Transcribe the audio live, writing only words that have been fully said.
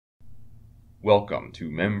Welcome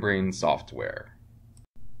to Membrane Software.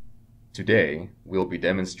 Today, we'll be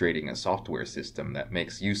demonstrating a software system that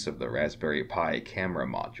makes use of the Raspberry Pi camera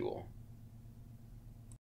module.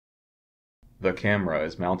 The camera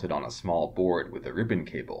is mounted on a small board with a ribbon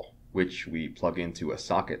cable, which we plug into a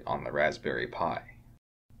socket on the Raspberry Pi.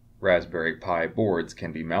 Raspberry Pi boards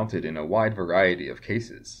can be mounted in a wide variety of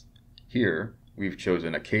cases. Here, we've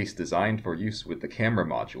chosen a case designed for use with the camera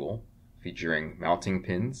module, featuring mounting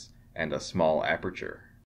pins and a small aperture.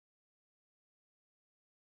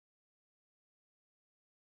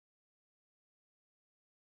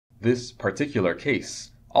 This particular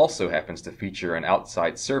case also happens to feature an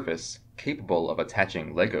outside surface capable of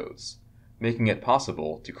attaching Legos, making it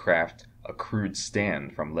possible to craft a crude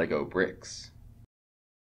stand from Lego bricks.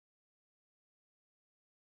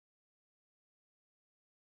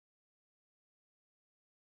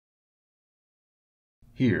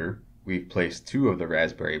 Here, we've placed two of the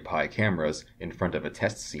Raspberry Pi cameras in front of a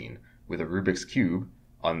test scene with a Rubik's Cube,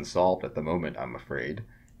 unsolved at the moment I'm afraid,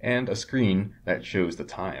 and a screen that shows the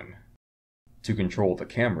time. To control the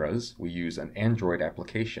cameras, we use an Android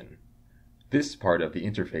application. This part of the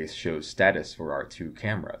interface shows status for our two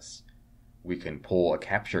cameras. We can pull a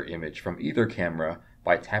capture image from either camera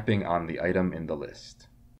by tapping on the item in the list.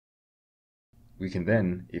 We can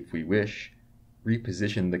then, if we wish,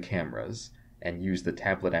 reposition the cameras and use the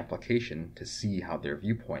tablet application to see how their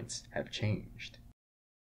viewpoints have changed.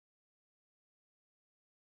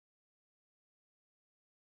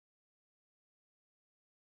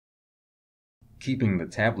 Keeping the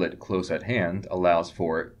tablet close at hand allows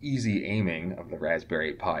for easy aiming of the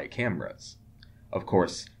Raspberry Pi cameras. Of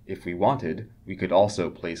course, if we wanted, we could also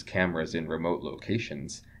place cameras in remote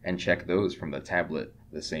locations and check those from the tablet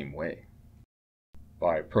the same way.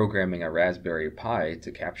 By programming a Raspberry Pi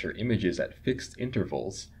to capture images at fixed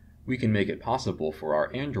intervals, we can make it possible for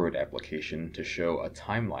our Android application to show a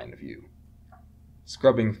timeline view.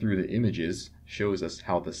 Scrubbing through the images shows us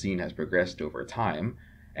how the scene has progressed over time,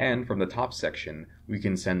 and from the top section, we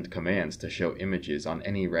can send commands to show images on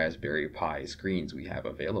any Raspberry Pi screens we have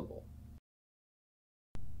available.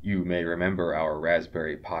 You may remember our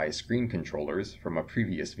Raspberry Pi screen controllers from a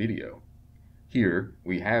previous video. Here,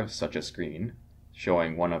 we have such a screen,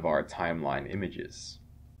 showing one of our timeline images.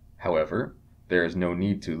 However, there is no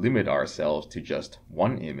need to limit ourselves to just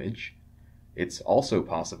one image. It's also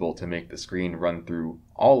possible to make the screen run through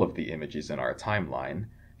all of the images in our timeline,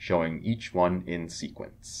 showing each one in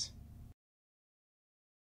sequence.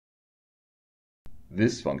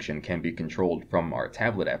 This function can be controlled from our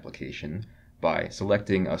tablet application by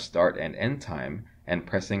selecting a start and end time and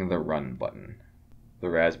pressing the Run button. The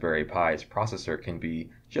Raspberry Pi's processor can be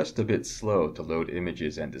just a bit slow to load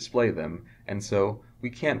images and display them, and so we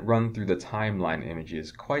can't run through the timeline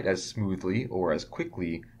images quite as smoothly or as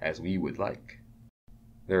quickly as we would like.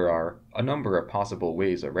 There are a number of possible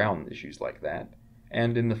ways around issues like that,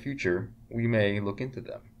 and in the future we may look into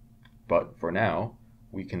them. But for now,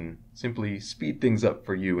 we can simply speed things up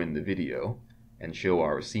for you in the video and show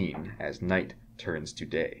our scene as night turns to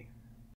day.